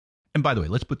And by the way,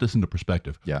 let's put this into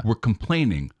perspective. Yeah. We're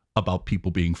complaining about people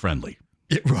being friendly.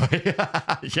 Yeah, right.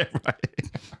 Yeah,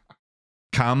 right.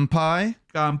 Kanpai.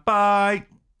 Bye.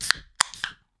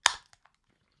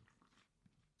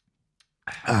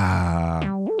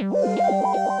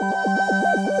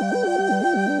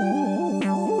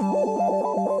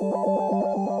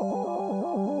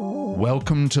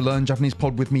 Welcome to Learn Japanese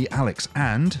Pod with me, Alex,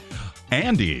 and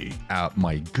Andy.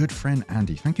 my good friend,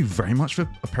 Andy. Thank you very much for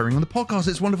appearing on the podcast.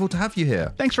 It's wonderful to have you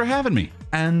here. Thanks for having me.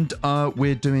 And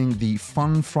we're doing the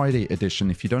Fun Friday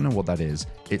edition. If you don't know what that is,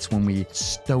 it's when we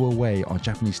stow away our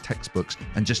Japanese textbooks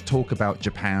and just talk about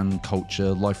Japan,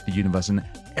 culture, life of the universe, and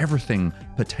everything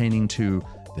pertaining to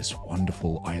this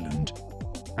wonderful island.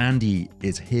 Andy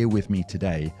is here with me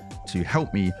today to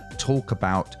help me talk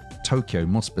about Tokyo.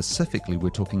 More specifically, we're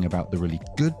talking about the really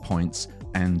good points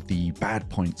and the bad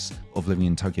points of living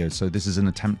in Tokyo. So this is an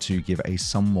attempt to give a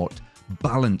somewhat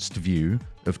balanced view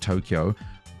of Tokyo.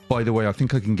 By the way, I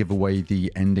think I can give away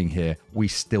the ending here. We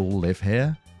still live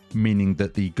here, meaning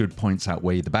that the good points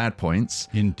outweigh the bad points.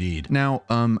 Indeed. Now,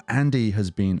 Andy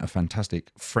has been a fantastic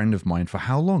friend of mine for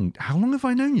how long? How long have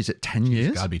I known you? Is it 10 years?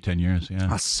 It's got to be 10 years, yeah.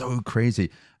 That's so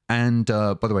crazy. And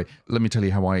by the way, let me tell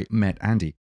you how I met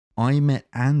Andy. I met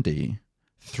Andy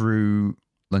through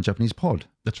Learn Japanese Pod.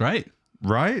 That's right.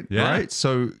 Right? Yeah. Right?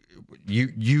 So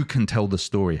you can tell the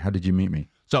story. How did you meet me?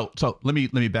 So let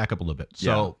me back up a little bit.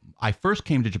 So I first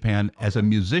came to Japan as a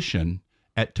musician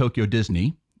at Tokyo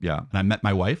Disney. Yeah. And I met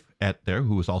my wife at there,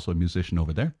 who was also a musician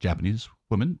over there, Japanese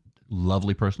woman,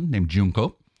 lovely person named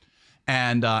Junko.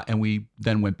 And we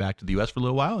then went back to the U.S. for a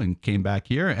little while and came back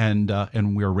here, and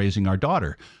we were raising our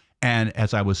daughter. And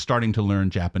as I was starting to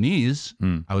learn Japanese,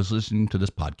 I was listening to this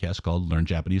podcast called Learn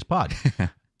Japanese Pod.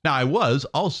 Now, I was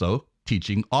also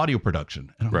teaching audio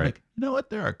production. And I'm like, you know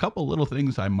what? There are a couple little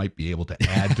things I might be able to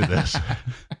add to this.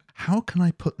 How can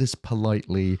I put this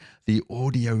politely? The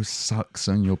audio sucks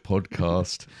on your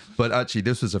podcast. But actually,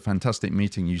 this was a fantastic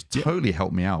meeting. You totally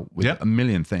helped me out with a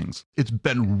million things. It's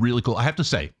been really cool. I have to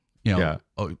say, you know,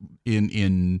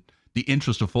 in the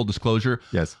interest of full disclosure,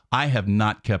 Yes. I have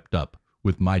not kept up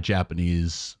with my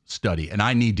Japanese study, and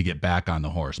I need to get back on the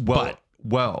horse. But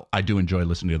I do enjoy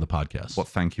listening to the podcast. Well,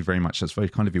 thank you very much. That's very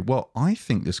kind of you. Well, I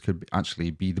think this could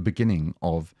actually be the beginning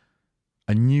of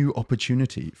a new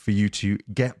opportunity for you to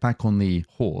get back on the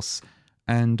horse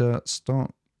and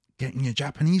start getting your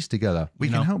Japanese together. We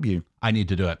can help you. I need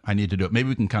to do it. Maybe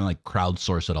we can kind of like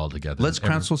crowdsource it all together. Let's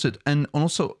crowdsource it. And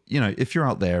also, you know, if you're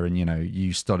out there and, you know,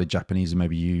 you started Japanese and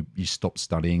maybe you stopped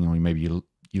studying or maybe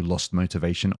you lost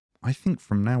motivation, I think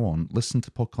from now on, listen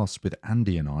to podcasts with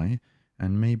Andy and I,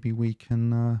 and maybe we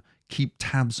can keep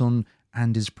tabs on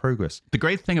Andy's progress. The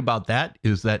great thing about that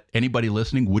is that anybody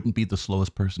listening wouldn't be the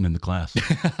slowest person in the class.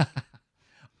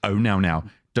 Oh, now.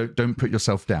 Don't put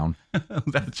yourself down.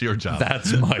 That's your job.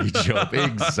 That's my job.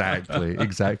 Exactly.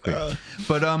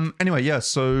 But anyway, yeah.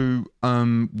 So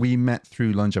we met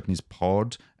through Learn Japanese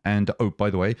Pod, and by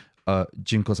the way,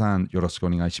 Junko-san, yoroshiku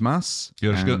onegaishimasu.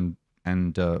 Yoroshiku.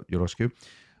 And yoroshiku.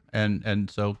 And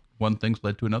so one thing's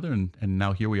led to another, and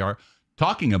now here we are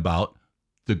talking about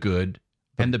the good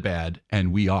and the bad,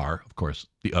 and we are, of course,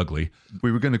 the ugly.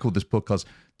 We were going to call this podcast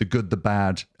The Good, the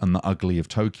Bad, and the Ugly of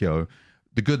Tokyo.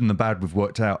 The good and the bad we've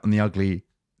worked out, and the ugly,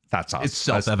 that's us. It's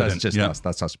self-evident. That's just us.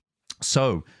 That's us.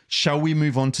 So, shall we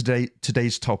move on to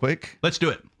today's topic? Let's do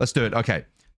it. Okay.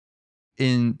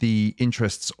 In the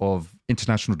interests of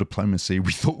international diplomacy,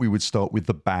 we thought we would start with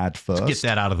the bad first. Let's get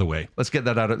that out of the way. Let's get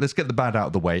the bad out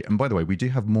of the way. And by the way, we do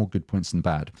have more good points than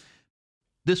bad.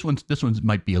 This one's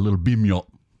might be a little bimyo.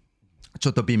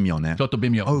 Chotto bimyo ne. Chotto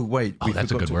bimyo. Oh, wait.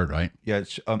 That's a good word, right? Yeah.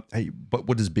 Hey, but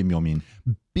what does bimyo mean?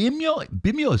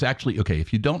 Bimyo is actually, okay,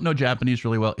 if you don't know Japanese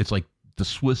really well, it's like the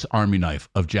Swiss Army knife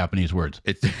of Japanese words.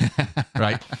 It's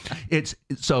right? It's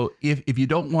so if you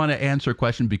don't want to answer a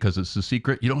question because it's a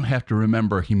secret, you don't have to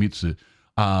remember himitsu.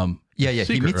 Secret,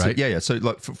 himitsu, right? Yeah. So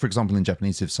like for example in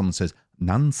Japanese, if someone says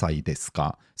nansai desu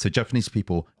ka, so Japanese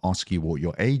people ask you what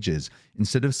your age is,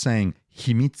 instead of saying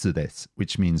himitsu desu,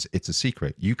 which means it's a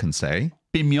secret, you can say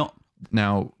bimyo.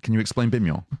 Now, can you explain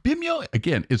bimyo? Bimyo,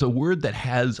 again, is a word that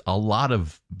has a lot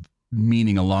of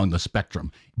meaning along the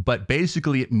spectrum, but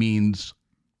basically it means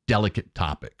delicate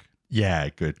topic. Yeah,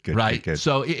 good. Right. Good.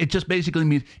 So it just basically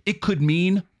means, it could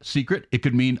mean secret. It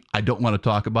could mean I don't want to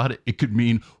talk about it. It could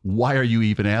mean why are you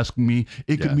even asking me?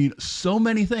 It could mean so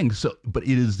many things. So, but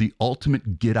it is the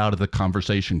ultimate get out of the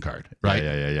conversation card, right?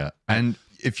 Yeah. And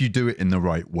if you do it in the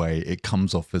right way, it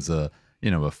comes off as a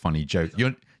funny joke.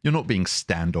 You're not being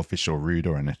standoffish or rude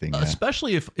or anything.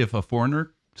 Especially if a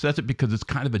foreigner says it, because it's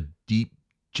kind of a deep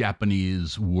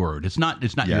Japanese word. It's not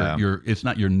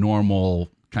your normal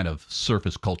kind of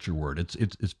surface culture word.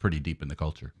 It's pretty deep in the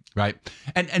culture, right?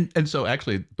 And so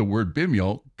actually the word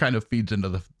bimyo kind of feeds into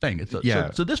the thing.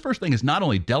 So this first thing is not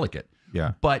only delicate,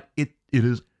 but it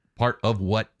is part of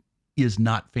what is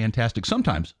not fantastic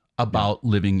sometimes about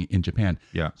living in Japan.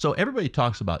 So everybody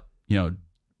talks about,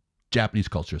 Japanese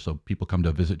culture. So people come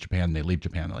to visit Japan, they leave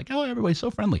Japan, they're like, oh, everybody's so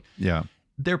friendly.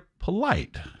 They're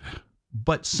polite,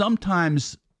 but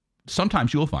sometimes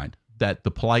you'll find that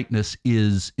the politeness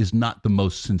is not the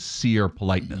most sincere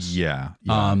politeness.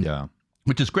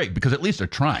 Which is great because at least they're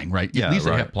trying, right? At least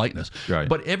they have politeness.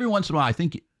 But every once in a while, I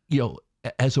think,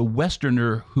 as a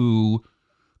Westerner who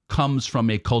comes from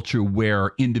a culture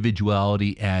where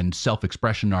individuality and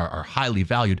self-expression are highly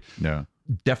valued,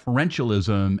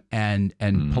 deferentialism and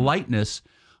politeness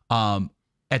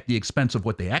at the expense of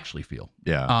what they actually feel.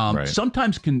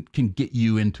 Sometimes can get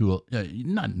you into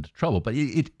not into trouble, but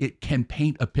it can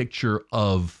paint a picture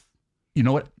of,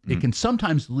 it can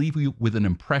sometimes leave you with an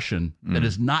impression that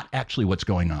is not actually what's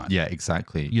going on.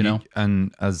 Exactly.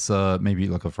 And as maybe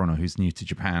like a foreigner who's new to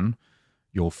Japan,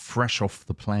 you're fresh off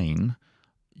the plane,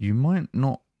 you might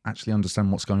not actually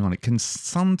understand what's going on. It can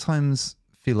sometimes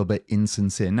feel a bit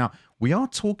insincere. Now, we are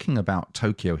talking about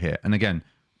Tokyo here. And again,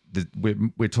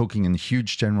 we're talking in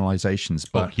huge generalizations.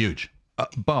 But, huge.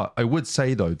 But I would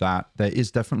say, though, that there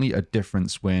is definitely a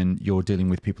difference when you're dealing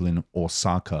with people in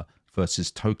Osaka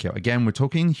versus Tokyo. Again, we're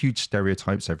talking huge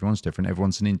stereotypes. Everyone's different.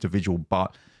 Everyone's an individual.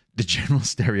 But the general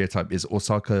stereotype is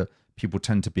Osaka people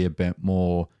tend to be a bit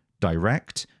more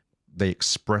direct. They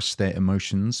express their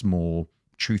emotions more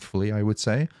truthfully, I would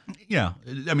say. Yeah.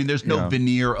 I mean, there's no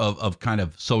veneer of kind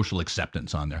of social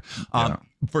acceptance on there.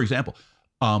 For example,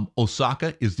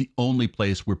 Osaka is the only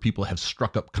place where people have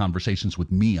struck up conversations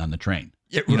with me on the train.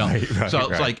 So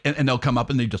it's like, and they'll come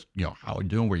up and they just, how are you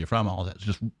doing? Where you from? All that. It's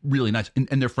just really nice.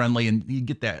 And they're friendly and you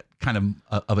get that kind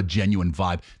of a genuine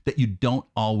vibe that you don't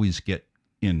always get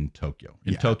in Tokyo.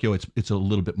 In Tokyo, it's a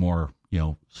little bit more,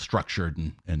 structured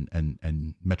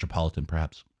and metropolitan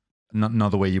perhaps.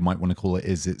 Another way you might want to call it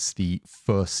is it's the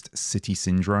first city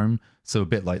syndrome. So a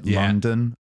bit like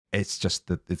London. It's just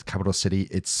that it's capital city.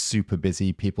 It's super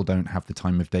busy. People don't have the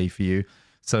time of day for you.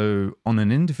 So on an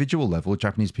individual level,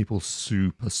 Japanese people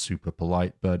super, super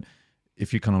polite. But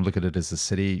if you kind of look at it as a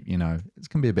city, it's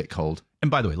going to be a bit cold.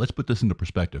 And by the way, let's put this into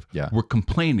perspective. We're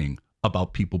complaining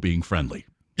about people being friendly.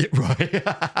 Right.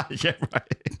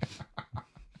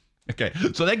 Okay,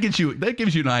 so that gives you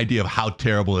an idea of how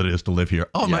terrible it is to live here.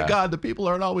 Oh my God, the people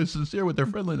aren't always sincere with their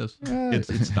friendliness.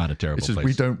 It's not a terrible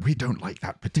place. We don't like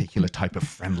that particular type of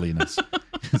friendliness.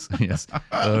 Yes.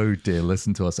 Oh dear,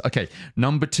 listen to us. Okay,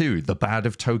 number 2, the bad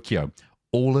of Tokyo.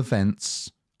 All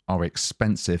events are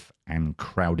expensive and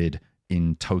crowded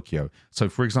in Tokyo. So,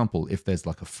 for example, if there's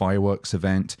like a fireworks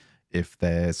event, if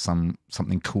there's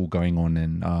something cool going on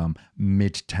in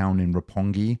Midtown in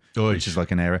Roppongi, which is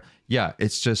like an area. Yeah,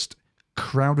 it's just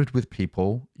crowded with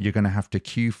people. You're going to have to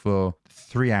queue for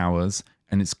 3 hours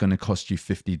and it's going to cost you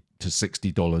 $50 to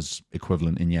 $60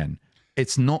 equivalent in yen.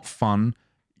 It's not fun.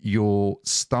 You're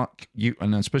stuck.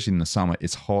 And especially in the summer,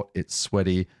 it's hot, it's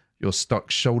sweaty. You're stuck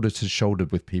shoulder to shoulder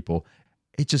with people.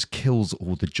 It just kills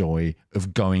all the joy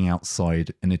of going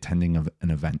outside and attending an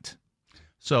event.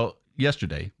 So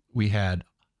yesterday, we had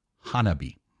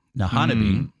Hanabi. Now,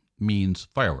 Hanabi means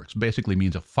fireworks, basically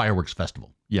means a fireworks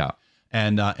festival.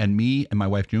 And me and my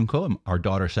wife, Junko, and our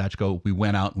daughter, Sachiko, we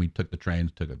went out and we took the train.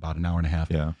 It took about an hour and a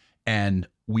half. And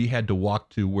we had to walk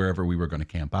to wherever we were going to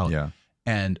camp out.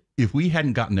 And if we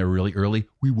hadn't gotten there really early,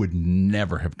 we would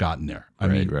never have gotten there. I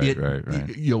mean,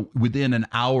 within an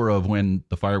hour of when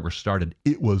the fireworks started,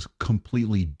 it was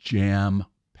completely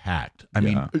jam-packed. I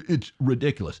mean, it's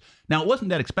ridiculous. Now, it wasn't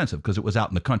that expensive because it was out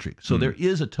in the country. So there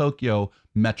is a Tokyo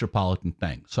metropolitan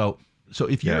thing. So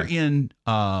if you're in,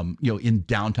 in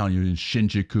downtown, you're in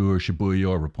Shinjuku or Shibuya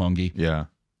or Roppongi,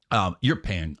 you're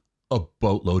paying a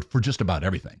boatload for just about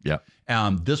everything.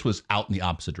 This was out in the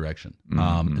opposite direction.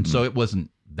 And so it wasn't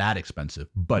that expensive,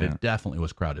 but it definitely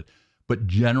was crowded. But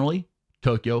generally,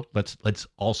 Tokyo, let's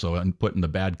also put in the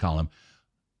bad column,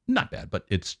 not bad, but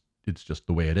it's just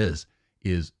the way it is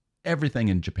everything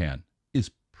in Japan is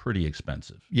pretty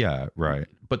expensive.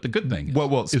 But the good thing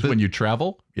is when you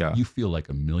travel, you feel like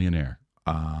a millionaire.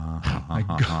 My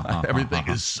God, everything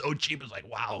is so cheap. It's like,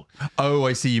 wow. Oh,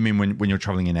 I see. You mean when you're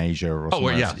traveling in Asia or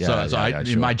something?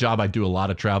 In my job, I do a lot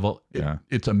of travel.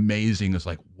 It's amazing. It's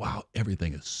like, wow,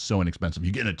 everything is so inexpensive.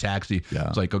 You get in a taxi.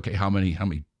 It's like, okay, how many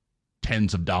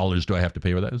tens of dollars do I have to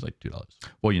pay for that? It's like $2.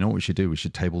 Well, you know what we should do? We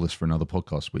should table this for another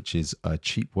podcast, which is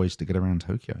cheap ways to get around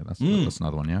Tokyo. That's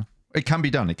another one. It can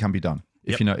be done.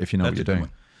 If you know what you're doing.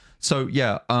 So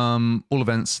yeah, all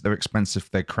events, they're expensive,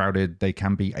 they're crowded, they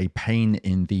can be a pain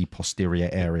in the posterior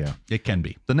area. It can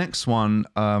be. The next one,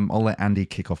 I'll let Andy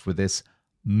kick off with this.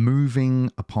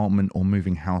 Moving apartment or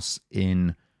moving house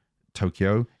in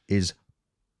Tokyo is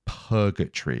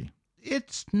purgatory.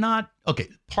 It's not okay.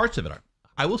 Parts of it are.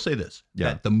 I will say this: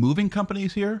 that the moving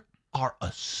companies here are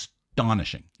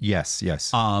astonishing. Yes.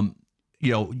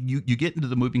 You know, you get into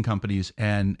the moving companies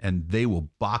and they will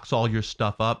box all your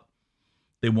stuff up.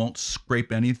 They won't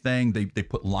scrape anything. They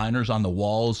put liners on the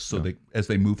walls so they, as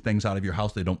they move things out of your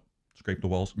house, they don't scrape the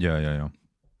walls. Yeah.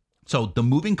 So the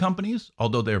moving companies,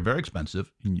 although they're very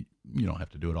expensive, and you don't have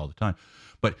to do it all the time,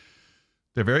 but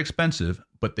they're very expensive,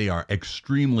 but they are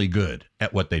extremely good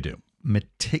at what they do.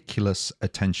 Meticulous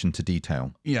attention to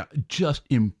detail. Yeah, just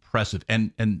impressive.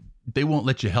 And they won't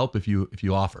let you help if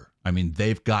you offer. I mean,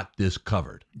 they've got this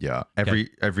covered. Yeah.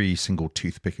 Every single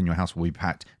toothpick in your house will be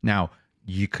packed. Now,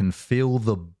 you can feel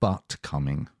the butt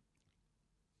coming.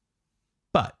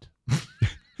 But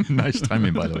nice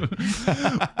timing, by the way.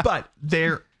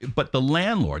 but the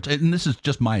landlords, and this is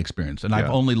just my experience, and I've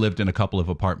only lived in a couple of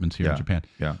apartments here in Japan.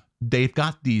 Yeah. They've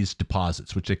got these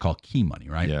deposits, which they call key money,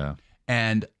 right? Yeah.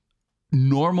 And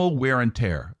normal wear and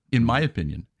tear, in my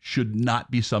opinion, should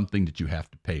not be something that you have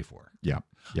to pay for. Yeah.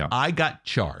 I got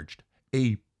charged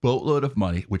a boatload of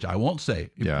money, which I won't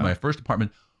say, in my first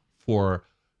apartment, for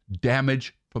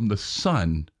damage from the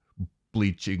sun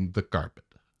bleaching the carpet.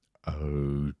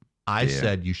 Oh, I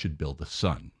said you should build the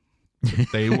sun.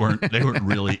 They weren't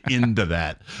really into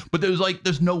that. But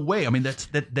there's no way. I mean,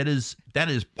 that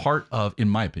is part of, in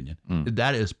my opinion,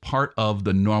 that is part of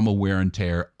the normal wear and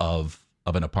tear of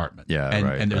an apartment. Yeah.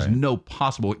 And there's no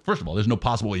possible, first of all, there's no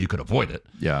possible way you could avoid it.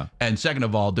 Yeah. And second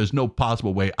of all, there's no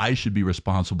possible way I should be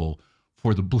responsible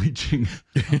for the bleaching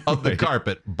of the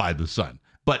carpet by the sun.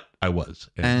 But I was.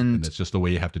 And it's just the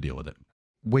way you have to deal with it.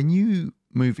 When you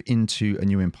move into a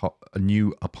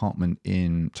new apartment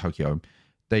in Tokyo,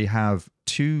 they have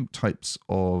two types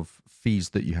of fees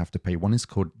that you have to pay. One is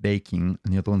called reikin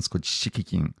and the other one's called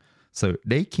shikikin. So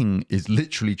reikin is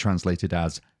literally translated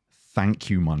as thank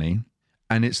you money.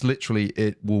 And it's literally,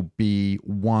 it will be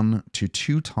 1 to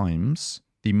 2 times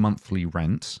the monthly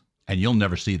rent. And you'll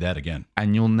never see that again.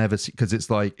 And you'll never see, because it's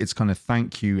like, it's kind of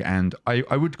thank you. And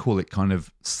I would call it kind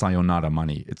of sayonara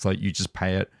money. It's like you just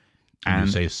pay it. And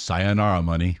you say sayonara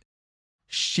money.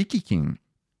 Shikikin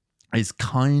is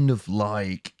kind of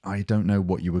like, I don't know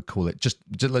what you would call it. Just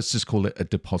let's just call it a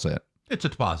deposit. It's a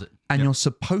deposit. And you're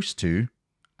supposed to,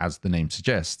 as the name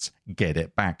suggests, get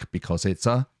it back because it's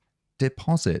a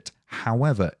deposit.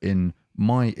 However, in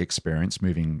my experience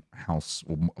moving house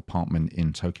or apartment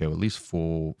in Tokyo at least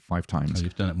 4-5 times. Oh,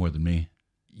 you've done it more than me.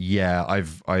 Yeah,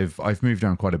 I've moved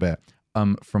around quite a bit.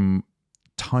 From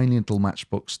tiny little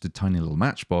matchbox to tiny little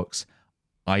matchbox,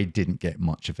 I didn't get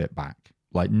much of it back.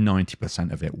 Like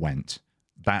 90% of it went.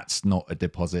 That's not a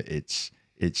deposit. It's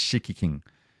shikikin.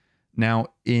 Now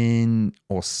in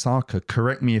Osaka,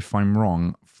 correct me if I'm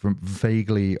wrong. From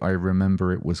vaguely, I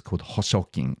remember it was called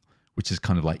hoshokin, which is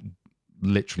kind of like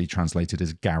literally translated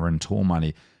as guarantor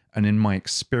money. And in my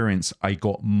experience, I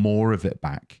got more of it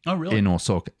back in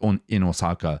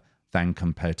Osaka than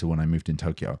compared to when I moved in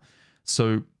Tokyo.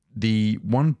 So the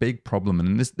one big problem,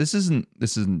 and this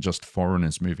isn't just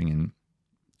foreigners moving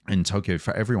in Tokyo,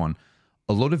 for everyone,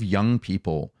 a lot of young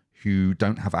people who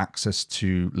don't have access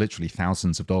to literally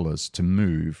thousands of dollars to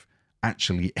move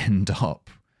actually end up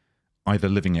either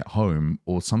living at home,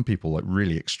 or some people, like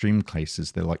really extreme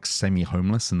cases, they're like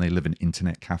semi-homeless and they live in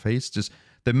internet cafes. Just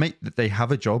they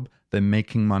have a job, they're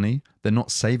making money, they're not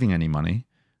saving any money,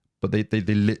 but they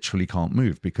literally can't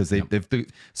move because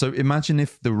so imagine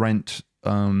if the rent,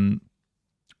 the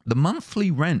monthly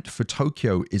rent for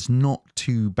Tokyo is not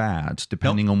too bad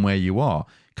depending on where you are,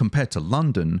 compared to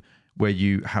London, where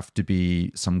you have to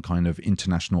be some kind of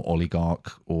international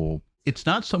oligarch. Or it's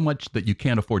not so much that you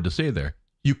can't afford to stay there.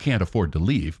 You can't afford to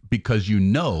leave because you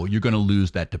know you're going to lose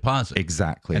that deposit.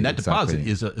 Exactly. And that deposit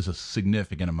is a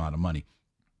significant amount of money.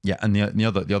 Yeah, and the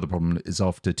other problem is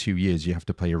after 2 years you have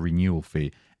to pay a renewal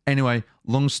fee. Anyway,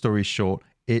 long story short,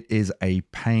 it is a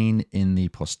pain in the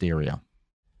posterior.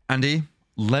 Andy,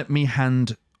 let me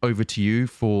hand over to you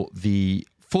for the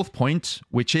 4th point,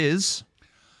 which is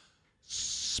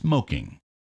smoking.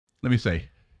 Let me say,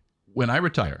 when I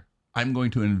retire, I'm going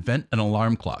to invent an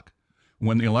alarm clock.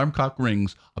 When the alarm clock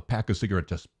rings, a pack of cigarettes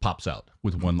just pops out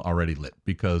with one already lit,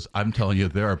 because I'm telling you,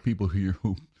 there are people who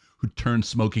turn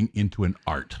smoking into an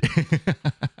art.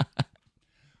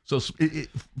 So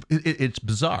it's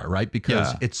bizarre, right?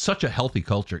 Because it's such a healthy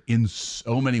culture in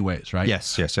so many ways, right?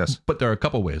 Yes. But there are a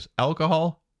couple ways: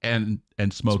 alcohol and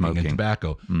smoking and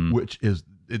tobacco, which is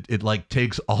it like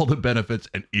takes all the benefits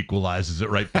and equalizes it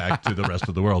right back to the rest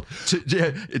of the world.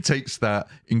 Yeah, it takes that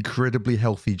incredibly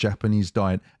healthy Japanese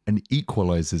diet and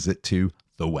equalizes it to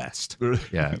the West.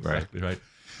 Yeah, Exactly right.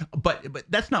 But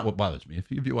that's not what bothers me.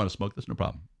 If you want to smoke, that's no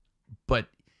problem. But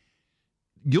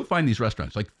you'll find these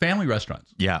restaurants, like family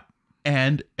restaurants. Yeah.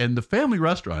 And the family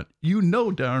restaurant, you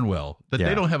know darn well that Yeah.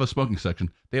 they don't have a smoking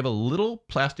section. They have a little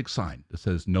plastic sign that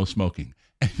says no smoking.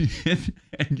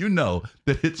 And you know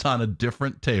that it's on a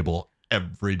different table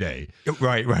every day.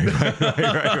 Right.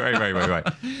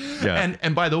 Yeah.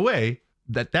 And by the way,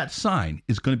 that sign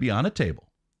is going to be on a table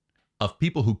of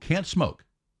people who can't smoke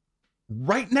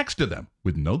right next to them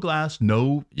with no glass,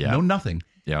 no nothing.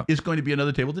 Yeah. Is going to be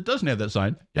another table that doesn't have that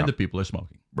sign, Yeah. and the people are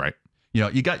smoking. Right. You know,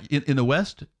 you got in the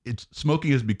West,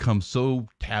 smoking has become so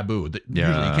taboo that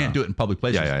usually you can't do it in public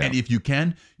places. Yeah. And if you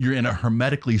can, you're in a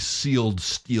hermetically sealed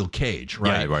steel cage,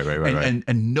 right? Yeah, right.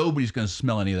 And nobody's going to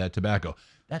smell any of that tobacco.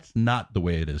 That's not the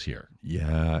way it is here.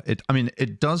 Yeah.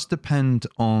 It does depend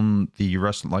on the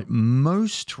restaurant. Like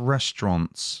most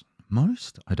restaurants,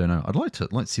 I don't know. I'd like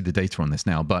to see the data on this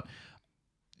now, but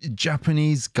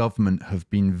Japanese government have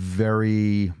been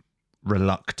very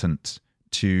reluctant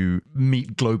to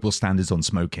meet global standards on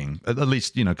smoking, at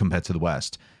least, compared to the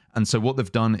West. And so what they've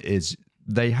done is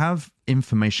they have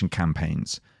information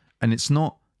campaigns, and it's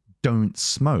not don't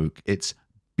smoke, it's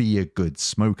be a good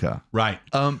smoker. Right.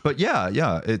 But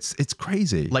yeah, it's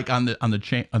crazy. Like on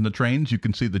the trains, you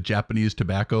can see the Japanese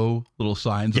tobacco little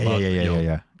signs about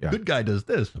yeah. good guy does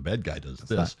this, the bad guy does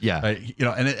this. Yeah.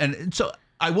 And so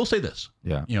I will say this.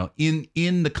 Yeah.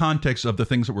 In the context of the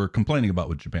things that we're complaining about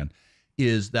with Japan,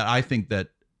 is that I think that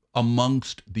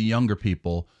amongst the younger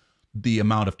people, the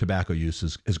amount of tobacco use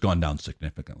has gone down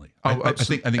significantly. I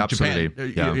think Japan,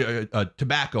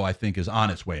 tobacco, I think, is on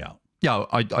its way out. Yeah,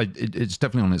 it's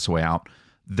definitely on its way out.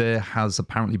 There has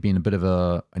apparently been a bit of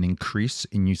an increase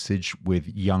in usage with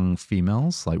young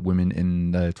females, like women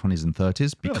in their 20s and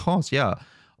 30s, because,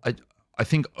 I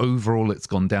think overall it's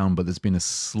gone down, but there's been a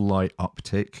slight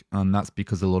uptick, and that's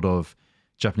because a lot of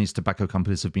Japanese tobacco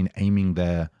companies have been aiming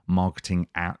their marketing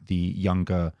at the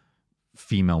younger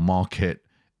female market.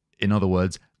 In other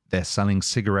words, they're selling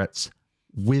cigarettes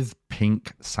with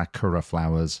pink sakura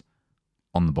flowers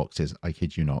on the boxes. I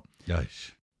kid you not.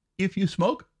 Gosh. If you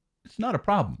smoke, it's not a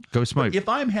problem. Go smoke. But if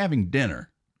I'm having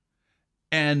dinner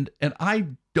and I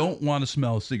don't want to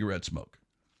smell cigarette smoke,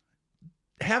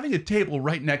 having a table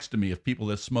right next to me of people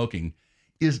that's smoking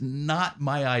is not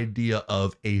my idea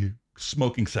of a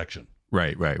smoking section.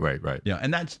 Right. Yeah,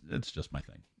 and that's just my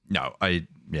thing. No,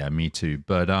 me too.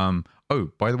 But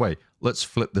by the way, let's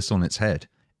flip this on its head.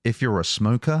 If you're a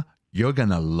smoker, you're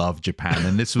gonna love Japan,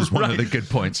 and this was one of the good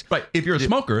points. Right. If you're a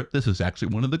smoker, this is actually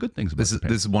one of the good things about Japan.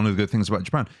 This is one of the good things about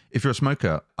Japan. If you're a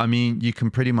smoker, I mean, you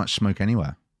can pretty much smoke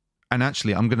anywhere. And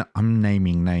actually, I'm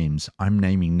naming names. I'm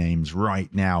naming names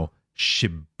right now.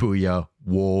 Shibuya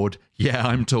Ward. Yeah,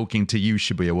 I'm talking to you,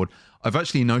 Shibuya Ward. I've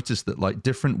actually noticed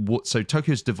that so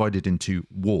Tokyo's divided into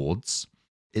wards.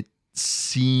 It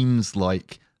seems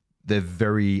like they're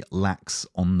very lax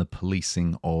on the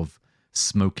policing of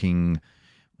smoking.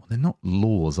 Well, they're not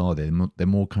laws, are they? They're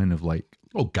more kind of like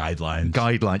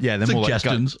guidelines. Yeah, they're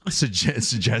suggestions. More like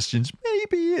suggestions.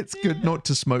 Maybe it's good not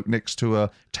to smoke next to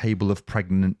a table of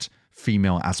pregnant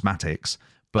female asthmatics,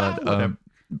 but whatever.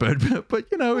 But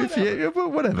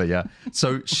whatever, yeah.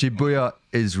 So Shibuya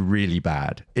is really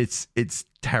bad. It's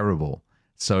terrible.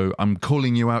 So I'm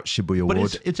calling you out, Shibuya Ward.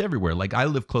 But it's everywhere. Like I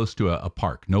live close to a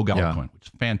park, Nogala Point, which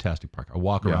is a fantastic park. I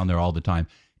walk around there all the time,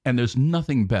 and there's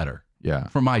nothing better.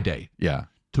 For my day.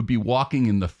 To be walking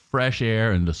in the fresh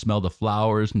air and to smell the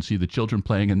flowers and see the children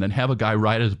playing, and then have a guy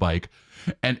ride his bike,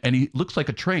 and he looks like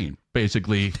a train,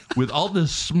 basically, with all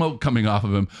this smoke coming off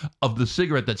of him of the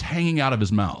cigarette that's hanging out of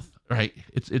his mouth. Right?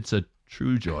 It's a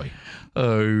true joy.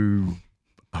 Oh,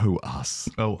 us.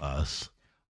 Oh, us.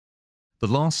 The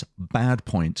last bad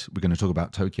point we're going to talk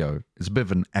about Tokyo is a bit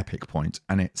of an epic point,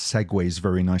 and it segues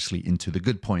very nicely into the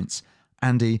good points.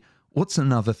 Andy, what's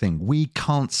another thing we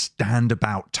can't stand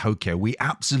about Tokyo? We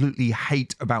absolutely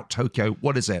hate about Tokyo.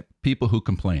 What is it? People who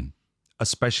complain.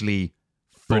 Especially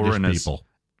British foreigners. people.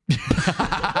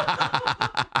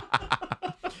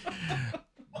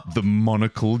 The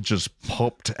monocle just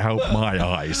popped out my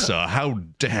eye, sir. How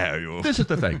dare you? This is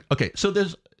the thing. Okay, so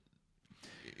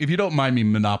if you don't mind me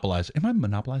monopolizing. Am I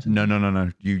monopolizing? No.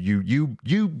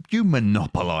 You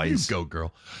monopolize. You go,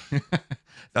 girl.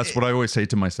 That's what I always say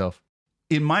to myself.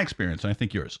 In my experience, and I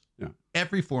think yours,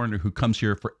 every foreigner who comes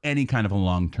here for any kind of a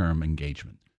long-term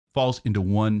engagement falls into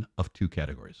one of two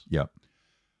categories. Yep.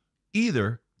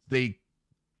 Either they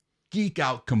geek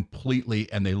out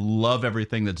completely, and they love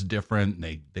everything that's different.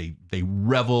 And they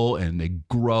revel and they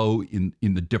grow in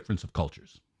the difference of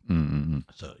cultures. Mm-hmm.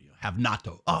 So you have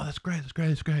natto. Oh, that's great. That's great.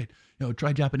 That's great. You know,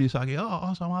 try Japanese sake. Oh,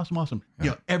 awesome, awesome, awesome. Yeah. You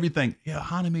know, everything. Yeah,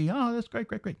 hanami. Oh, that's great,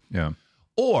 great, great. Yeah.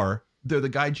 Or they're the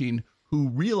gaijin who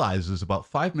realizes about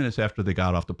 5 minutes after they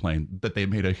got off the plane that they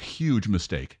made a huge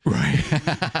mistake.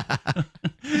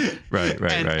 Right.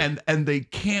 right. And they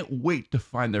can't wait to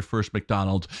find their first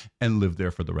McDonald's and live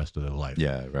there for the rest of their life.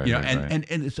 Yeah, right. You know, right. and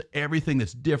it's everything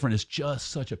that's different is just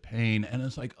such a pain. And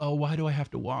it's like, oh, why do I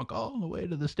have to walk all the way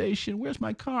to the station? Where's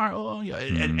my car? Oh, yeah.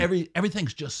 And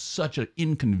everything's just such an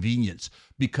inconvenience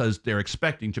because they're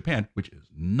expecting Japan, which is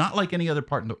not like any other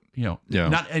part of the,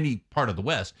 not any part of the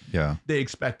West. Yeah. They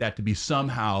expect that to be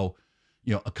somehow,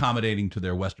 accommodating to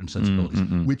their Western sensibilities,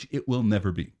 which it will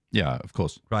never be. Yeah, of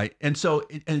course. Right. And so,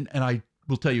 and I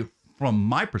will tell you from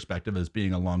my perspective as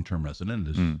being a long-term resident,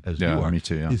 as you are, me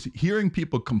too, yeah. is hearing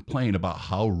people complain about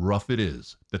how rough it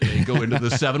is that they go into the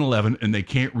 7-Eleven and they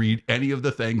can't read any of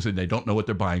the things and they don't know what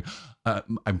they're buying.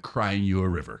 I'm crying you a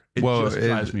river. It just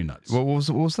drives me nuts. What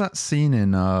was that scene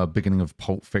in beginning of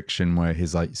Pulp Fiction where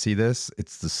he's like, see this?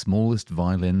 It's the smallest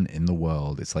violin in the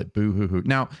world. It's like boo-hoo-hoo.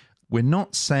 Now, we're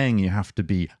not saying you have to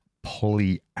be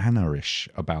Pollyanna-ish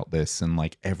about this and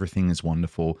like everything is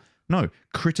wonderful. No,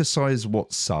 criticize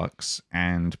what sucks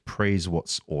and praise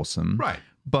what's awesome. Right.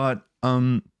 But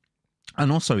and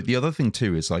also the other thing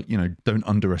too is like, don't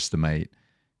underestimate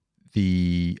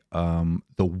the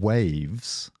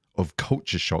waves of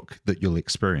culture shock that you'll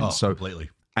experience. So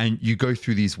completely. And you go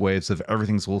through these waves of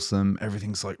everything's awesome,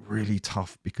 everything's like really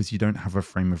tough because you don't have a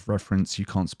frame of reference, you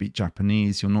can't speak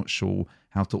Japanese, you're not sure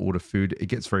how to order food. It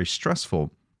gets very stressful.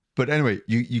 But anyway,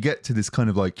 you get to this kind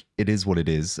of like, it is what it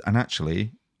is. And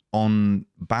actually, on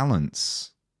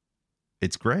balance,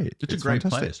 it's great. It's a great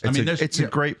fantastic. place. It's a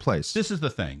great place. This is the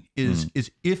thing, is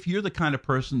if you're the kind of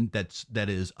person that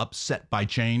is upset by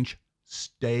change,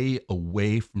 stay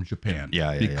away from Japan.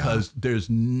 Because there's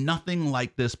nothing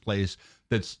like this place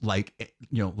that's like,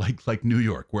 like New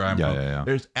York, where I'm from.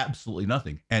 There's absolutely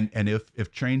nothing. And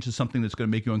if change is something that's going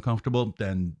to make you uncomfortable,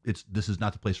 then this is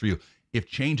not the place for you. If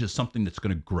change is something that's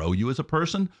going to grow you as a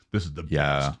person, this is the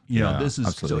best. This is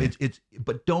absolutely. So it's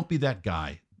but don't be that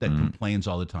guy that complains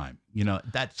all the time.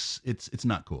 It's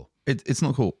not cool. It's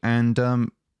not cool. And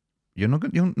you're not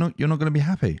going to be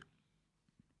happy.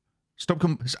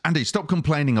 Andy, stop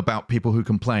complaining about people who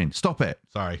complain. Stop it.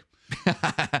 Sorry.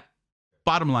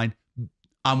 Bottom line,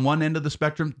 on one end of the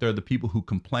spectrum, there are the people who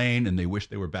complain and they wish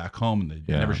they were back home and they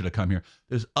never should have come here.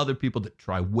 There's other people that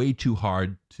try way too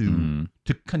hard to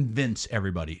convince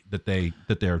everybody that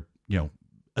they're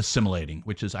assimilating,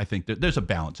 which is, I think there's a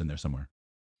balance in there somewhere.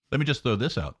 Let me just throw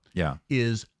this out. Yeah.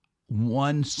 Is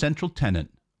one central tenet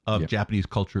of Japanese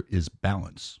culture is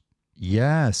balance.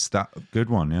 Yes, that good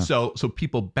one. Yeah. So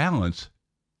people balance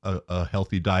a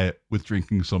healthy diet with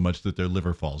drinking so much that their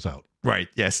liver falls out. Right.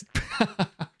 Yes.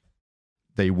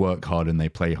 They work hard and they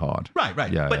play hard.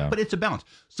 Right. Yeah, but it's a balance.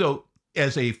 So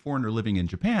as a foreigner living in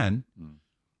Japan,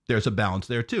 there's a balance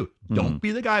there too. Don't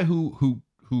be the guy who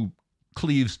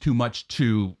cleaves too much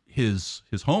to his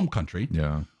home country.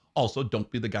 Yeah. Also, don't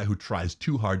be the guy who tries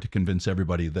too hard to convince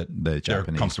everybody that they're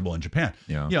comfortable in Japan.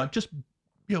 Yeah. Just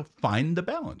find the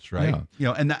balance, right?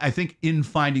 And I think in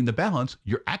finding the balance,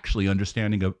 you're actually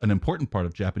understanding an important part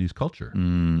of Japanese culture.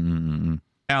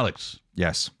 Alex.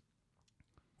 Yes.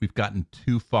 We've gotten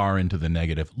too far into the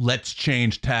negative. Let's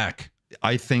change tack.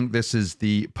 I think this is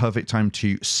the perfect time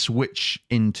to switch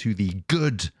into the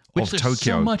good Which of Tokyo. There's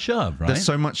so much of, right? There's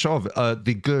so much of.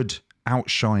 The good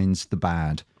outshines the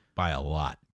bad. By a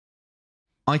lot.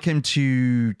 I came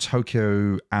to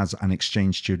Tokyo as an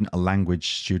exchange student, a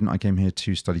language student. I came here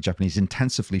to study Japanese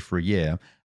intensively for a year.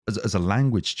 As a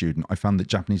language student, I found that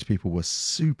Japanese people were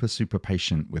super, super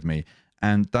patient with me.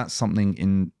 And that's something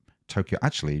in Tokyo,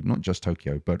 actually, not just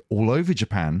Tokyo, but all over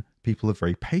Japan, people are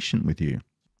very patient with you.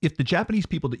 If the Japanese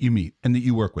people that you meet and that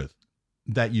you work with,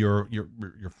 that you're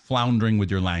floundering with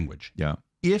your language,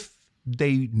 if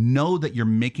they know that you're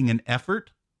making an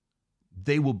effort,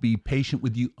 they will be patient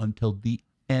with you until the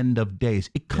end of days.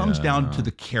 It comes down to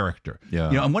the character.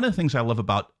 And one of the things I love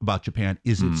about Japan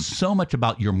is it's so much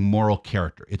about your moral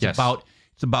character. It's about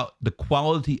the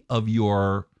quality of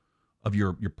your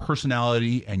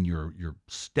personality and your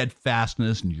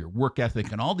steadfastness and your work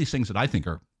ethic and all these things that I think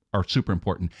are super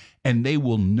important, and they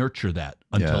will nurture that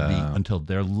until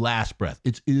their last breath.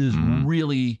 It is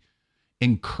really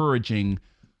encouraging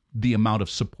the amount of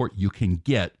support you can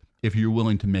get if you're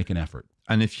willing to make an effort.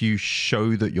 And if you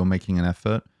show that you're making an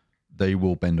effort, they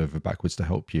will bend over backwards to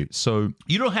help you. So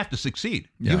you don't have to succeed.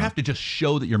 You have to just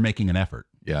show that you're making an effort.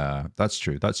 Yeah, that's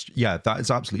true. That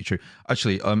is absolutely true.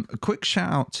 Actually, a quick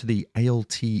shout out to the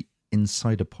ALT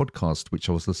Insider podcast, which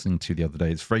I was listening to the other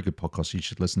day. It's a very good podcast. You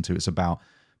should listen to. It's about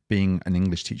being an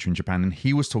English teacher in Japan, and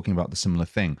he was talking about the similar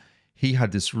thing. He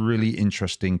had this really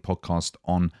interesting podcast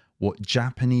on what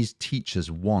Japanese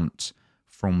teachers want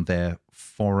from their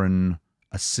foreign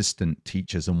assistant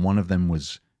teachers, and one of them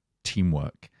was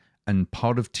teamwork. And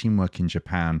part of teamwork in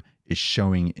Japan is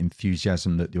showing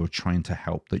enthusiasm that you're trying to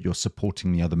help, that you're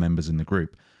supporting the other members in the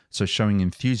group. So showing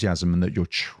enthusiasm and that you're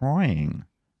trying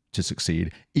to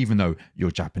succeed, even though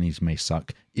your Japanese may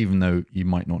suck, even though you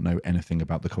might not know anything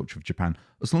about the culture of Japan.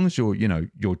 As long as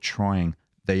you're trying,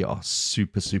 they are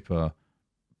super, super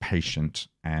patient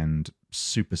and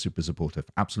super, super supportive.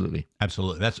 Absolutely.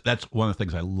 Absolutely. That's one of the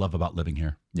things I love about living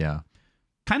here. Yeah.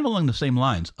 Kind of along the same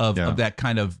lines of that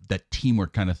kind of that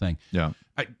teamwork kind of thing. Yeah.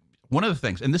 One of the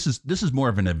things, and this is more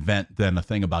of an event than a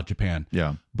thing about Japan.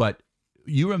 Yeah. But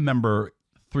you remember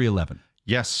 3/11?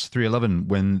 Yes, 3/11,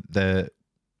 when there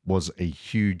was a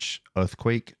huge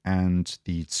earthquake and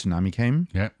the tsunami came.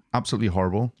 Yeah. Absolutely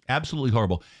horrible. Absolutely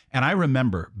horrible. And I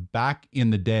remember back in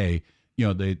the day,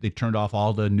 they turned off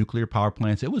all the nuclear power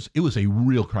plants. It was a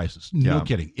real crisis. No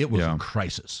kidding. It was a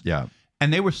crisis. Yeah.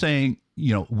 And they were saying,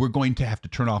 we're going to have to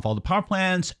turn off all the power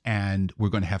plants and we're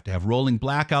going to have rolling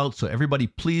blackouts. So everybody,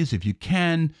 please, if you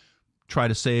can, try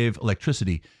to save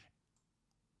electricity.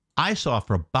 I saw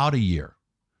for about a year,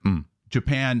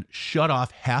 Japan shut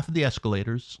off half of the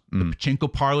escalators. The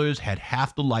pachinko parlors had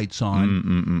half the lights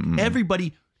on.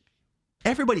 Everybody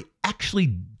actually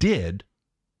did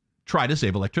try to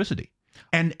save electricity.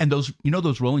 And those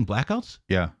those rolling blackouts?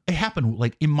 Yeah. It happened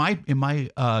like in my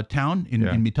town in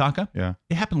Mitaka. Yeah.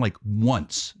 It happened like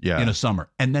once in a summer.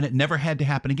 And then it never had to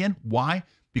happen again. Why?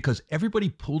 Because everybody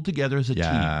pulled together as a team.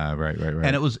 Yeah, right.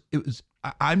 And it was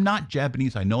I'm not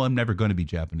Japanese. I know I'm never going to be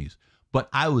Japanese, but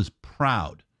I was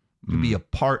proud to be a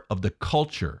part of the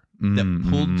culture that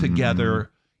pulled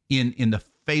together in the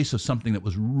face of something that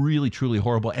was really, truly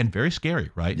horrible and very scary,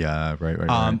 right? Yeah,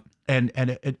 right. And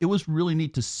it was really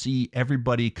neat to see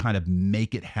everybody kind of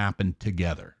make it happen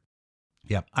together.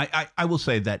 Yeah, I will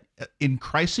say that in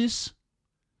crisis,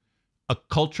 a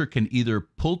culture can either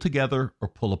pull together or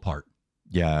pull apart.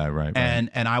 Yeah, right. And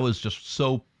I was just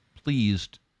so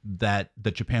pleased that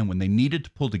Japan, when they needed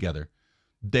to pull together,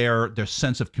 their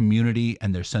sense of community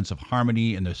and their sense of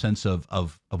harmony and their sense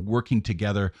of working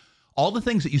together, all the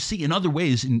things that you see in other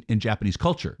ways in Japanese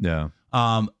culture. Yeah.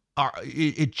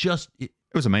 It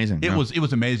was amazing. It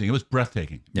was amazing. It was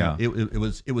breathtaking. Yeah.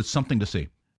 It was something to see.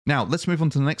 Now let's move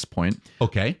on to the next point.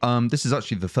 Okay. This is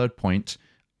actually the third point.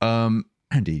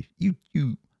 Andy,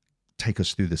 you take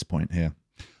us through this point here.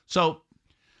 So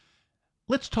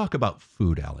let's talk about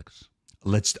food, Alex.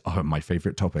 My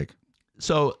favorite topic.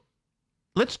 So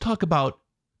let's talk about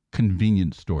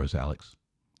convenience stores, Alex.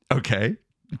 Okay.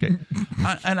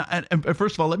 And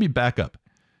first of all, let me back up.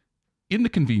 In the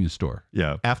convenience store,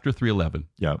 after 3/11,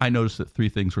 I noticed that 3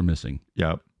 things were missing.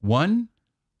 1,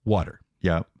 water.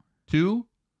 2,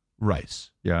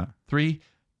 rice. 3,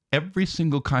 every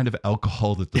single kind of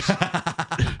alcohol that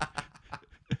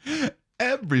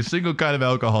every single kind of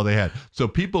alcohol they had. So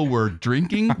people were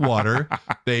drinking water,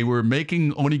 they were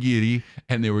making onigiri,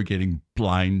 and they were getting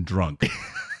blind drunk.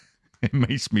 It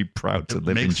makes me proud to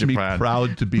live in Japan. It makes me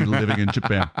proud to be living in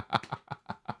Japan.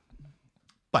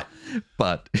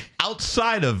 But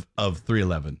outside of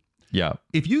 3/11,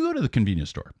 if you go to the convenience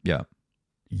store,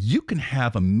 you can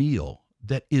have a meal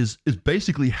that is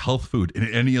basically health food in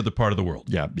any other part of the world.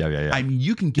 Yeah. I mean,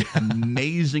 you can get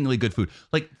amazingly good food.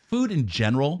 Like food in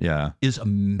general is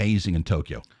amazing in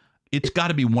Tokyo. It's got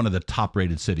to be one of the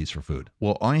top-rated cities for food.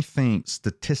 Well, I think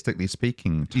statistically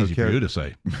speaking, Tokyo, easy for you to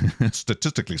say.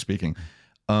 Statistically speaking,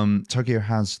 Tokyo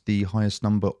has the highest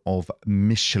number of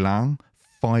Michelin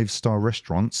 5-star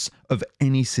restaurants of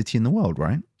any city in the world,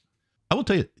 right? I will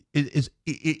tell you,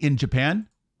 in Japan,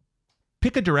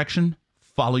 pick a direction,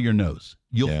 follow your nose.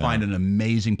 You'll find an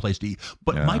amazing place to eat.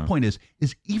 But my point is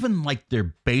even like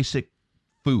their basic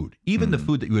food, even the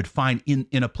food that you would find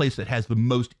in a place that has the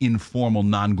most informal,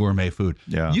 non-gourmet food,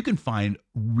 you can find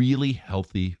really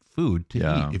healthy food to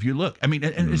eat if you look. I mean,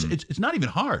 and it's not even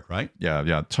hard, right?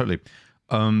 Yeah, totally.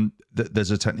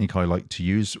 There's a technique I like to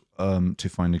use to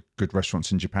find good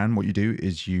restaurants in Japan. What you do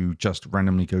is you just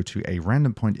randomly go to a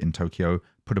random point in Tokyo,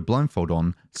 put a blindfold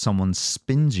on, someone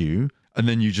spins you, and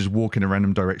then you just walk in a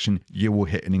random direction. You will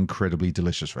hit an incredibly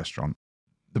delicious restaurant.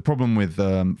 the problem with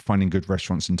finding good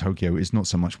restaurants in Tokyo is not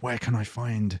so much where can I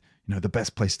find the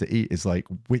best place to eat. Is like,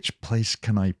 which place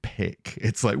can I pick?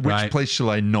 It's like, which place shall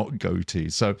I not go to?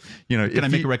 So can I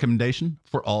make a recommendation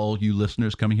for all you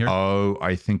listeners coming here? Oh,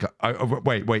 I think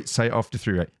wait, say it after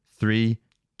 3, right? 3,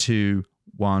 2,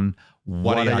 1.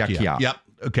 Warayakiya. Yep.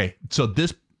 Okay. So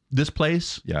this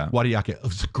place, Warayakiya,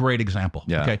 it's a great example.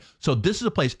 Yeah. Okay. So this is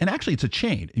a place, and actually it's a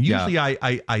chain. And usually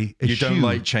I you don't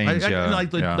like chains,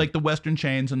 like the Western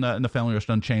chains and the family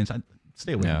restaurant chains. I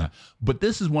stay away from that. But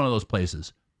this is one of those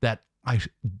places that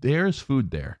there's food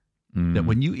there that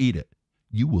when you eat it,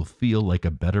 you will feel like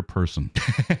a better person.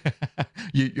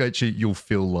 You'll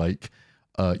feel like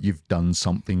you've done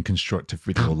something constructive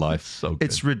with your life. So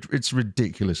good. It's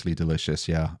ridiculously delicious.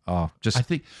 Yeah. I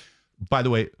think, by the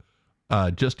way,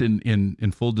 just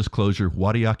in full disclosure,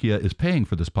 Warayakiya is paying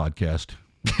for this podcast.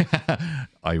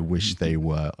 I wish they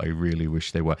were. I really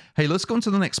wish they were. Hey, let's go on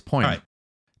to the next point. All right.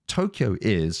 Tokyo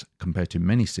is, compared to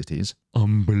many cities,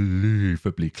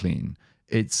 unbelievably clean.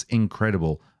 It's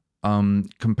incredible.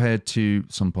 Compared to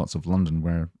some parts of London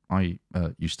where I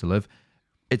used to live,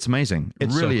 it's amazing.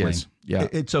 It really is. Yeah,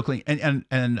 it's so clean,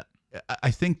 and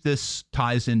I think this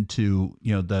ties into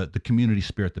the community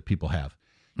spirit that people have.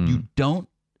 You don't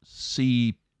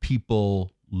see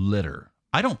people litter.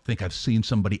 I don't think I've seen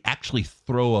somebody actually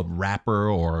throw a wrapper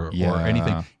or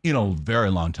anything in a very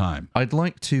long time. I'd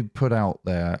like to put out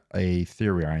there a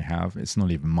theory I have. It's not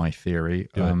even my theory.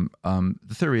 The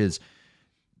theory is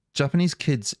Japanese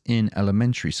kids in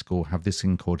elementary school have this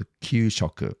thing called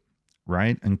kyushoku,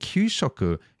 right? And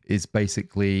kyushoku is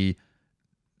basically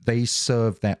they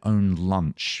serve their own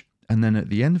lunch. And then at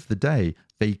the end of the day,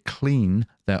 they clean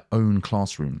their own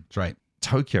classroom. That's right.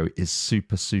 Tokyo is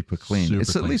super, super clean.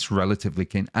 It's at least relatively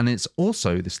clean. And it's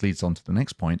also, this leads on to the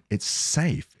next point, it's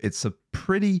safe. It's a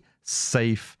pretty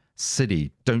safe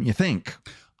city, don't you think?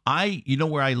 You know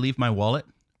where I leave my wallet?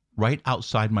 Right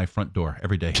outside my front door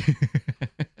every day.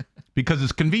 Because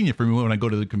it's convenient for me when I go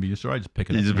to the convenience store. I just pick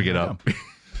it up. You just pick it up.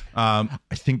 I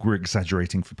think we're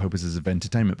exaggerating for purposes of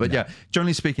entertainment. But yeah,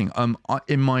 generally speaking,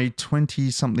 in my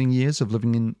 20-something years of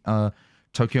living in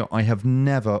Tokyo, I have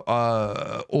never,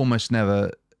 almost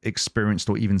never experienced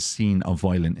or even seen a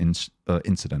violent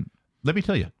incident. Let me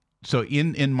tell you. So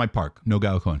in my park,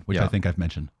 Nogaokon, which I think I've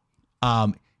mentioned,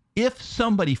 if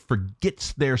somebody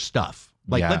forgets their stuff,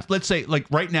 like let's say like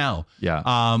right now,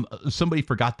 somebody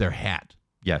forgot their hat.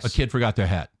 Yes. A kid forgot their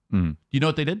hat. You know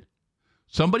what they did?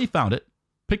 Somebody found it,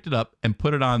 picked it up, and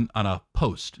put it on a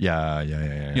post.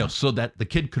 Yeah. So that the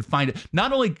kid could find it.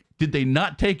 Not only did they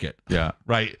not take it,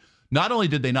 right? Not only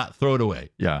did they not throw it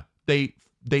away, they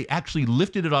actually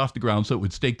lifted it off the ground so it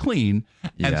would stay clean,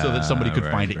 and so that somebody could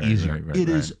find it easier. It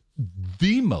is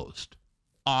the most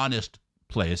honest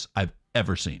place I've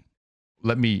ever seen.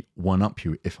 Let me one-up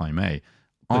you, if I may.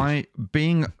 Please.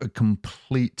 Being a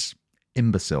complete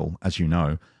imbecile, as you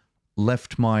know,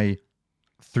 left my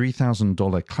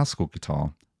 $3,000 classical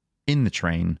guitar in the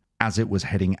train as it was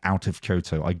heading out of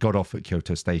Kyoto. I got off at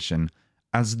Kyoto Station.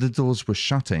 As the doors were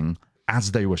shutting, I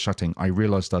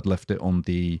realized I'd left it on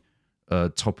the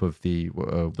top of the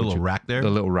little rack there. The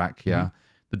little rack, yeah. Mm-hmm.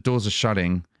 The doors are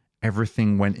shutting.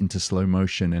 Everything went into slow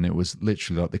motion, and it was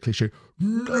literally like the cliche,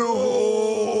 no!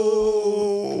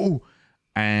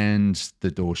 And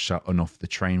the door shut, and off the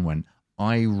train went.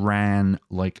 I ran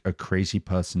like a crazy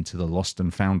person to the Lost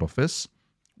and Found office,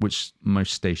 which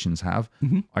most stations have.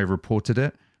 Mm-hmm. I reported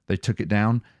it. They took it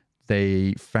down.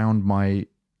 They found my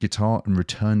guitar and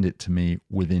returned it to me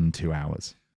within 2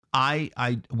 hours.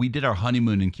 We did our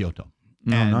honeymoon in Kyoto.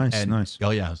 Nice. Oh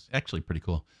yeah, it's actually pretty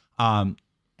cool. And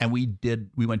we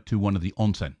went to one of the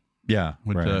onsen. Yeah,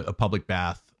 went to a public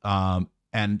bath.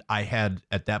 And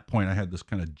at that point I had this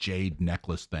kind of jade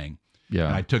necklace thing. Yeah.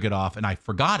 And I took it off and I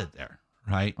forgot it there.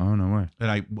 Right. Oh, no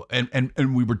way.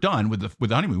 And we were done with the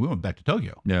honeymoon. We went back to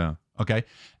Tokyo. Yeah. Okay.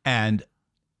 And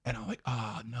I'm like,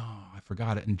 oh no, I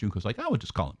forgot it. And Junko's like, we'll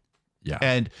just call him. Yeah.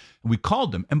 And we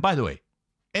called them. And by the way,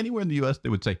 anywhere in the U.S. they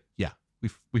would say, yeah,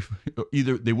 we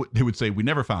either they would say we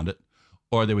never found it,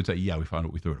 or they would say, yeah, we found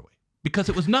it, we threw it away, because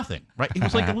it was nothing, right? It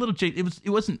was like a little jade. It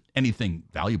wasn't anything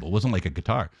valuable. It wasn't like a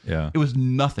guitar. Yeah. It was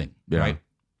nothing. Yeah. Right.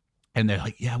 And they're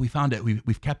like, yeah, we found it.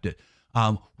 We've kept it.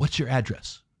 What's your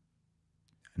address?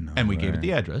 No and we way. gave it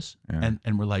the address, and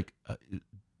we're like,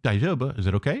 Daijoubu, is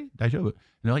it okay? Daijoubu. And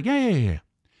they're like, yeah.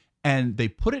 And they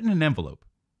put it in an envelope,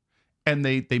 and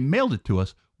they mailed it to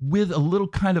us with a little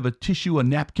kind of a tissue, a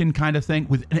napkin kind of thing,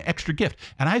 with an extra gift.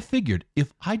 And I figured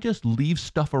if I just leave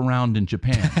stuff around in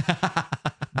Japan,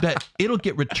 that it'll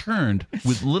get returned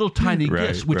with little tiny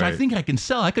gifts, which I think I can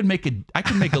sell. I can make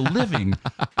a living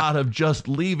out of just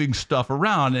leaving stuff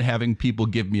around and having people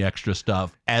give me extra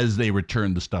stuff as they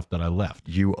return the stuff that I left.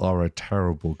 You are a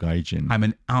terrible gaijin. I'm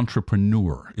an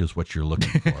entrepreneur, is what you're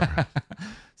looking for.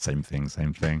 Same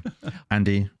thing.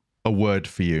 Andy, a word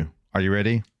for you. Are you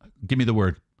ready? Give me the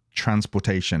word.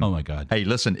 Transportation. Oh my God. Hey,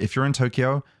 listen, if you're in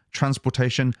Tokyo,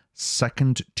 transportation,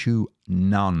 second to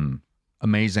none.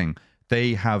 Amazing.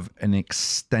 They have an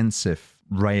extensive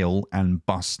rail and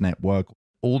bus network.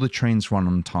 All the trains run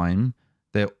on time.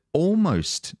 They're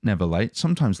almost never late,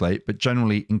 sometimes late, but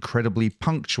generally incredibly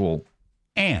punctual.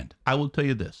 And I will tell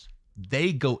you this,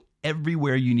 they go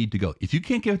everywhere you need to go. If you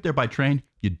can't get there by train,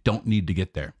 you don't need to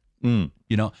get there. You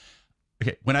know,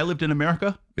 okay, when I lived in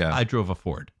America, I drove a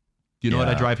Ford. Do you know what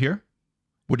I drive here?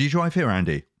 What do you drive here,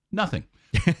 Andy? Nothing.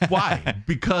 Why?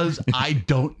 Because I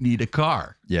don't need a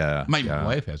car. Yeah. My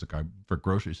wife has a car for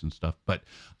groceries and stuff, but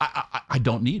I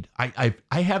don't need. I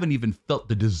haven't even felt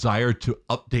the desire to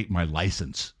update my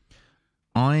license.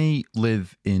 I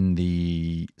live in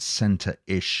the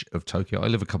center-ish of Tokyo. I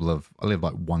live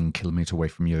like 1 kilometer away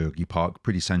from Yoyogi Park,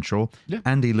 pretty central. Yeah.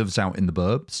 Andy lives out in the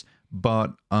burbs,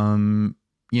 but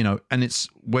you know, and it's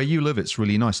where you live. It's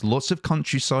really nice. Lots of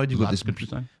countryside. You've got this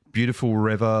beautiful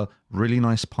river, really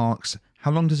nice parks.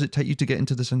 How long does it take you to get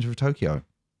into the center of Tokyo?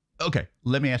 Okay,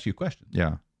 let me ask you a question.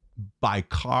 Yeah. By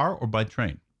car or by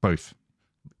train? Both.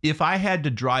 If I had to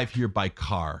drive here by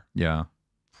car, Yeah.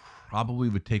 probably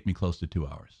would take me close to 2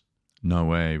 hours. No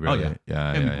way, really. Oh,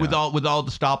 yeah. With all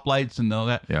the stoplights and all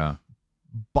that. Yeah.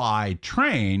 By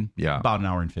train, Yeah. about an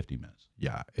hour and 50 minutes.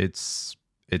 Yeah. It's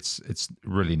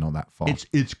really not that far.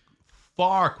 It's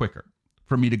far quicker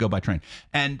for me to go by train.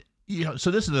 And you know,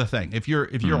 so this is the thing. If you're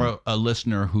a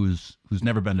listener who's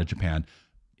never been to Japan,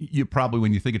 you probably,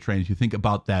 when you think of trains, you think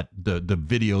about the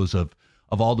videos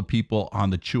of all the people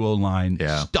on the Chuo line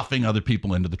stuffing other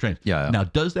people into the trains. Yeah. Now,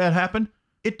 does that happen?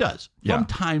 It does from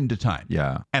time to time.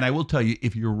 Yeah. And I will tell you,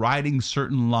 if you're riding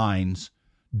certain lines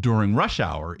during rush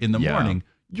hour in the morning,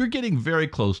 you're getting very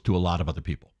close to a lot of other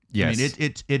people. Yes. I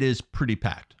mean, it is pretty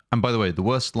packed. And by the way, the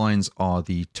worst lines are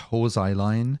the Tozai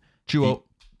line. Chuo.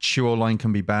 Chuo line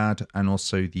can be bad, and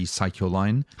also the Saikyo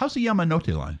line. How's the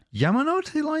Yamanote line?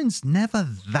 Yamanote line's never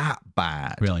that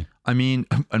bad. Really? I mean,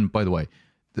 and by the way,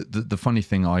 the funny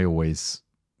thing I always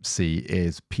see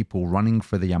is people running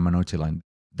for the Yamanote line.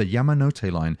 The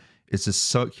Yamanote line is a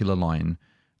circular line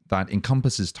that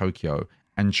encompasses Tokyo,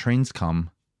 and trains come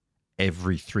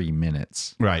every 3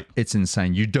 minutes. Right. It's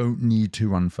insane. You don't need to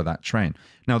run for that train.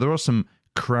 Now, there are some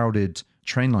crowded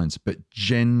train lines, but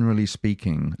generally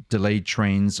speaking, delayed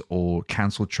trains or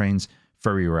canceled trains,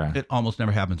 very rare. It almost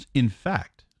never happens. In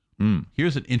fact,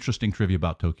 here's an interesting trivia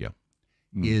about Tokyo.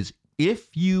 Is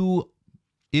if you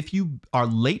are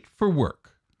late for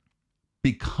work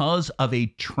because of a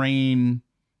train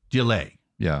delay,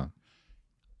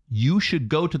 you should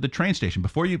go to the train station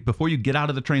before you get out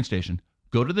of the train station.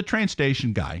 Go to the train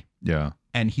station guy,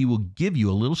 and he will give you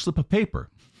a little slip of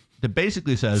paper that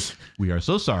basically says, "We are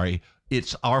so sorry.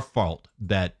 It's our fault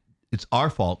that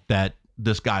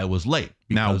this guy was late."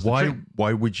 Now,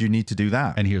 why would you need to do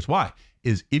that? And here's why: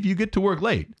 is if you get to work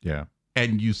late,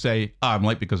 and you say, "I'm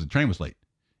late because the train was late,"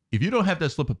 if you don't have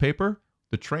that slip of paper,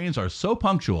 the trains are so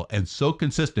punctual and so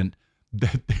consistent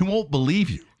that they won't believe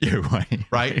you. Yeah,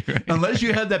 right. Unless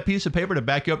you have that piece of paper to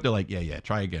back you up, they're like, "Yeah,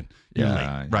 try again." You're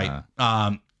late.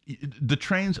 Right. The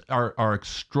trains are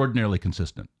extraordinarily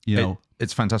consistent. You know,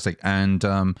 it's fantastic, and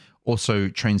also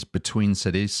trains between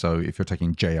cities. So if you're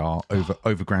taking JR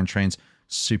overground trains,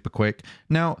 super quick.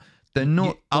 Now they're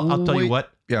not. I'll tell you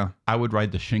what. Yeah, I would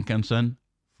ride the Shinkansen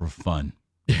for fun.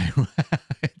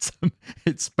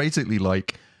 It's basically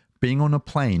like being on a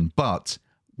plane, but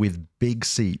with big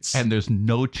seats, and there's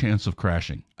no chance of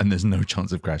crashing.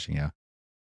 Yeah.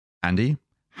 Andy,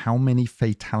 how many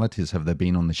fatalities have there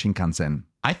been on the Shinkansen?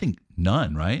 I think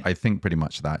none, right? I think pretty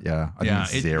much that, I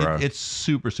think zero. It's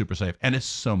super, super safe, and it's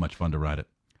so much fun to ride it.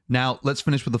 Now, let's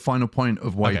finish with the final point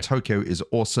of why Tokyo is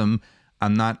awesome,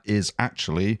 and that is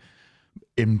actually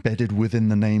embedded within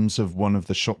the names of one of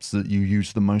the shops that you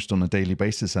use the most on a daily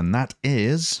basis, and that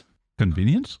is...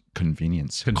 Convenience.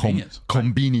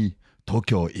 Konbini.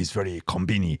 Tokyo is very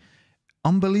konbini.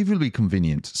 Unbelievably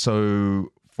convenient.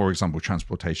 So, for example,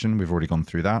 transportation, we've already gone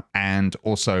through that. And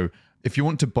also, if you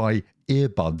want to buy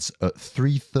earbuds at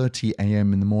 3:30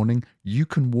 a.m. in the morning, you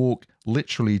can walk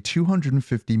literally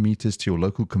 250 meters to your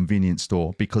local convenience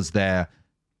store because they're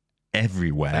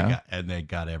everywhere. They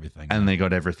got everything. And they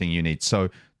got everything you need. So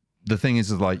the thing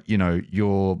is like, you know,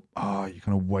 you kind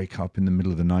of wake up in the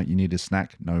middle of the night, you need a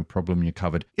snack, no problem, you're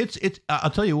covered. It's I'll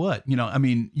tell you what, you know, I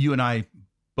mean, you and I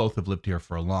both have lived here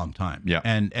for a long time. Yeah.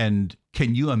 And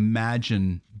can you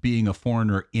imagine being a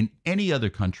foreigner in any other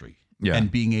country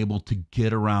and being able to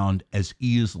get around as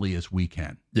easily as we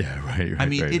can? Yeah, right. I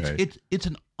mean, it's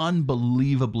an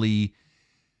unbelievably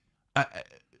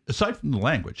aside from the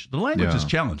language is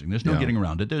challenging. There's no getting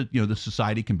around it. You know, the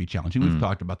society can be challenging. We've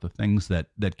talked about the things that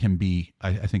can be,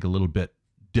 I think, a little bit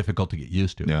difficult to get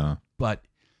used to. Yeah. But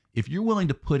if you're willing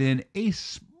to put in a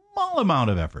small amount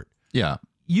of effort,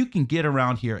 you can get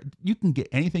around here. You can get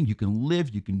anything. You can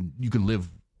live. You can live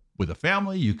with a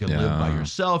family. You can live by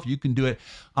yourself. You can do it.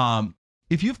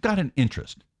 If you've got an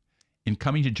interest in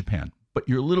coming to Japan, but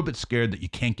you're a little bit scared that you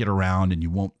can't get around and you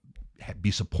won't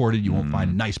be supported, you won't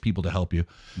find nice people to help you,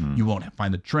 you won't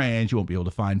find the trains, you won't be able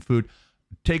to find food,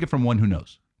 take it from one who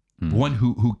knows. One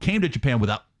who came to Japan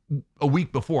without a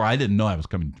week before. I didn't know I was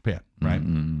coming to Japan, right?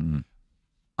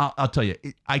 I'll tell you,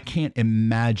 I can't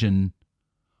imagine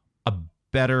a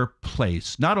better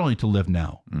place, not only to live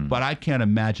now, but I can't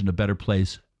imagine a better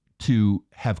place to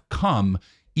have come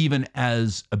even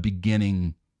as a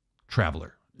beginning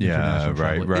traveler. Yeah,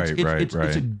 right.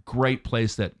 It's a great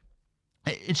place that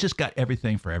it's just got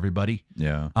everything for everybody.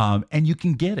 Yeah. And you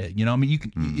can get it. You know, I mean, you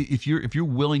can if you're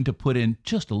willing to put in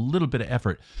just a little bit of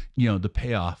effort, you know, the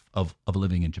payoff of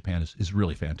living in Japan is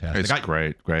really fantastic. It's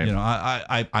great. You know,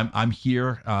 I'm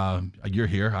here. You're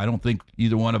here. I don't think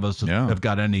either one of us have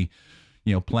got any,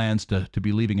 you know, plans to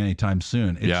be leaving anytime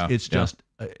soon. It's just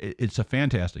it's a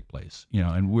fantastic place. You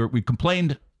know, and we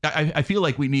complained. I feel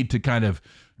like we need to kind of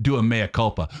do a mea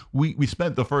culpa. We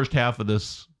spent the first half of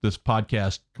this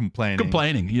podcast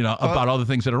complaining, you know, about all the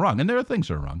things that are wrong, and there are things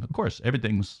that are wrong. Of course,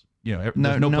 everything's, you know,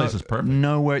 no place is perfect.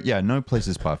 No place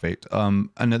is perfect. And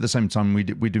at the same time, we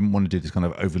didn't want to do this kind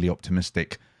of overly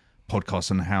optimistic podcast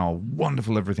on how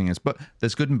wonderful everything is. But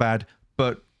there's good and bad.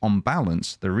 But on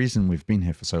balance, the reason we've been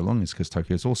here for so long is because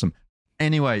Tokyo is awesome.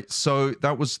 Anyway, so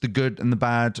that was the good and the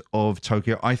bad of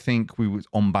Tokyo. I think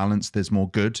on balance, there's more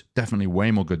good. Definitely way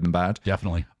more good than bad.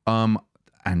 Definitely.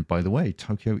 And by the way,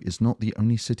 Tokyo is not the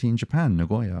only city in Japan.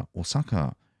 Nagoya,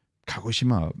 Osaka,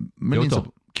 Kagoshima,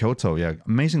 Kyoto, yeah.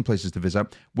 Amazing places to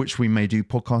visit, which we may do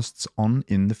podcasts on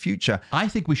in the future. I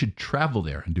think we should travel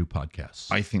there and do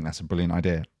podcasts. I think that's a brilliant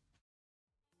idea.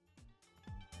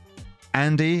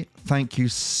 Andy, thank you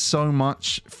so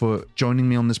much for joining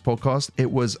me on this podcast. It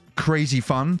was crazy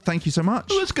fun. Thank you so much.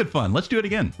 It was good fun. Let's do it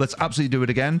again. Let's absolutely do it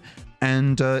again.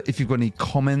 And if you've got any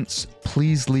comments,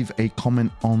 please leave a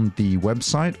comment on the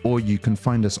website, or you can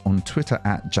find us on Twitter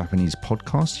at Japanese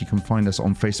Podcast. You can find us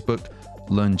on Facebook,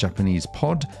 Learn Japanese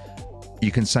Pod.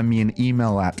 You can send me an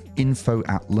email at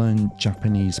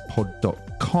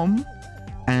info@learnjapanesepod.com.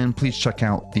 And please check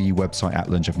out the website at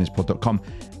learnjapanesepod.com.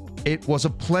 It was a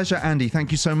pleasure, Andy.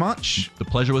 Thank you so much. The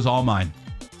pleasure was all mine.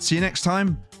 See you next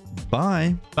time.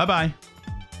 Bye. Bye-bye.